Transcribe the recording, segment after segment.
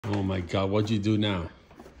Oh my God, what'd you do now?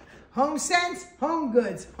 Homesense,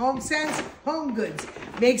 HomeGoods. Homesense,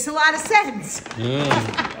 HomeGoods. Makes a lot of sense.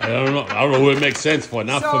 Yeah, I don't know. I don't know who it makes sense for.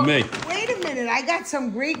 Not for me. Wait a minute. I got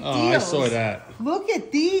some great deals. Oh, I saw that. Look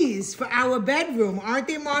at these for our bedroom. Aren't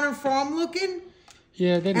they modern farm looking?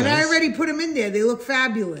 Yeah, they're and nice. I already put them in there. They look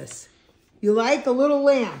fabulous. You like a little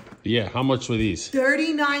lamp? Yeah, how much were these?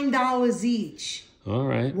 $39 each. All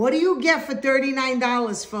right. What do you get for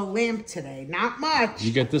 $39 for a lamp today? Not much.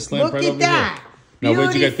 You get this lamp right over Look at that. here. Now,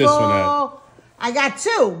 where'd you get this one at? I got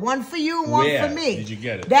two. One for you and one for me. Did you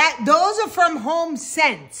get it? Those are from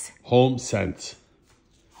Homesense. Homesense.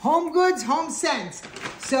 HomeGoods, Homesense.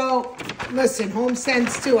 So, listen,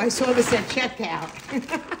 Homesense too. I saw this at checkout.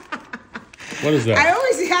 What is that? I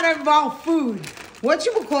always had to involve food. What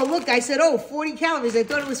you would call? Look, I said, 40 calories. I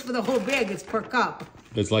thought it was for the whole bag. It's per cup.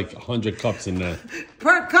 There's like 100 cups in there.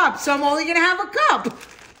 Per cup, so I'm only going to have a cup.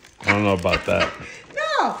 I don't know about that.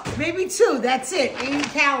 No, maybe two. That's it. 80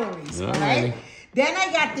 calories. All right. Then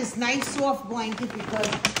I got this nice soft blanket because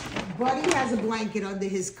Buddy has a blanket under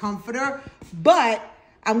his comforter. But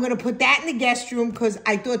I'm going to put that in the guest room because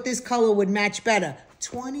I thought this color would match better.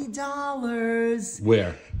 $20.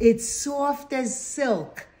 Where? It's soft as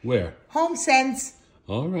silk. Where? Homesense.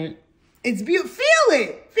 All right. It's beautiful. Feel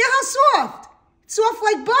it. Feel how soft. It's soft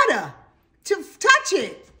like butter. To touch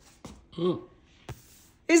it. Oh.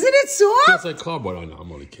 Isn't it soft? Feels like cardboard. I know.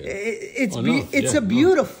 I'm only kidding. It's a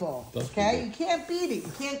beautiful. Okay, you can't beat it.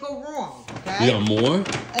 You can't go wrong. Okay. You got more?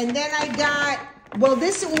 And then I got all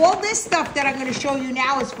this stuff that I'm going to show you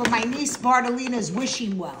now is for my niece Bartolina's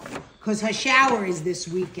wishing well because her shower is this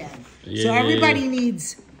weekend. Yeah, so everybody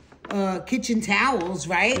needs kitchen towels,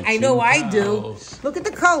 right? I know I do. Look at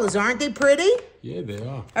the colors. Aren't they pretty? Yeah, they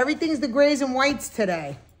are. Everything's the grays and whites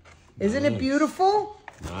today. Isn't it beautiful?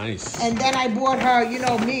 Nice. And then I bought her, you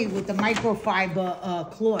know me, with the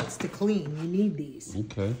microfiber cloths to clean. You need these.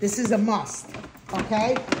 Okay. This is a must.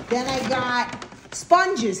 Okay? Then I got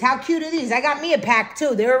sponges. How cute are these? I got me a pack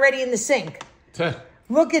too. They're already in the sink.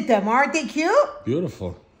 Look at them. Aren't they cute?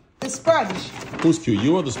 Beautiful. The sponge. Who's cute?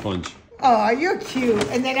 You or the sponge? Oh, you're cute.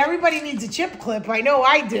 And then everybody needs a chip clip. I know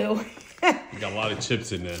I do. You got a lot of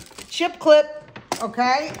chips in there. Chip clip.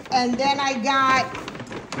 Okay? And then I got...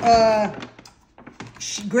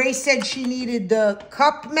 Grace said she needed the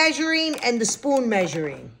cup measuring and the spoon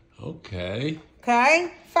measuring. Okay.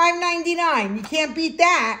 Okay? $5.99. You can't beat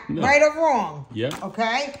that. No. Right or wrong. Yeah.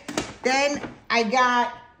 Okay? Then I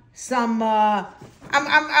got some I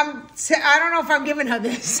don't know if I'm giving her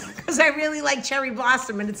this because I really like Cherry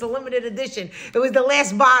Blossom and it's a limited edition. It was the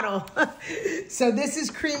last bottle. So this is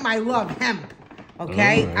cream I love, hemp.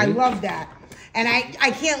 Okay? Right. I love that. And I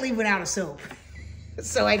can't leave without a soap.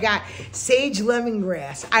 So I got sage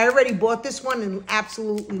lemongrass. I already bought this one and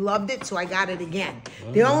absolutely loved it, so I got it again.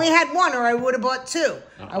 They only had one, or I would have bought two.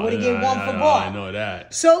 I would have given one for both. I know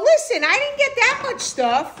that. So listen, I didn't get that much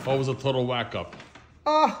stuff. What was the total whack up?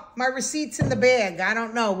 Oh, my receipts in the bag. I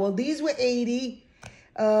don't know. Well, these were 80,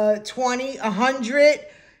 20, 100.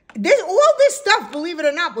 All this stuff, believe it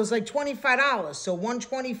or not, was like $25. So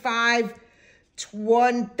 $125.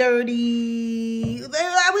 130.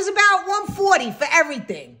 I was about 140 for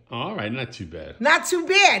everything. All right, not too bad. Not too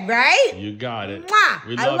bad, right? You got it. Mwah!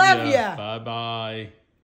 We love you. Bye-bye.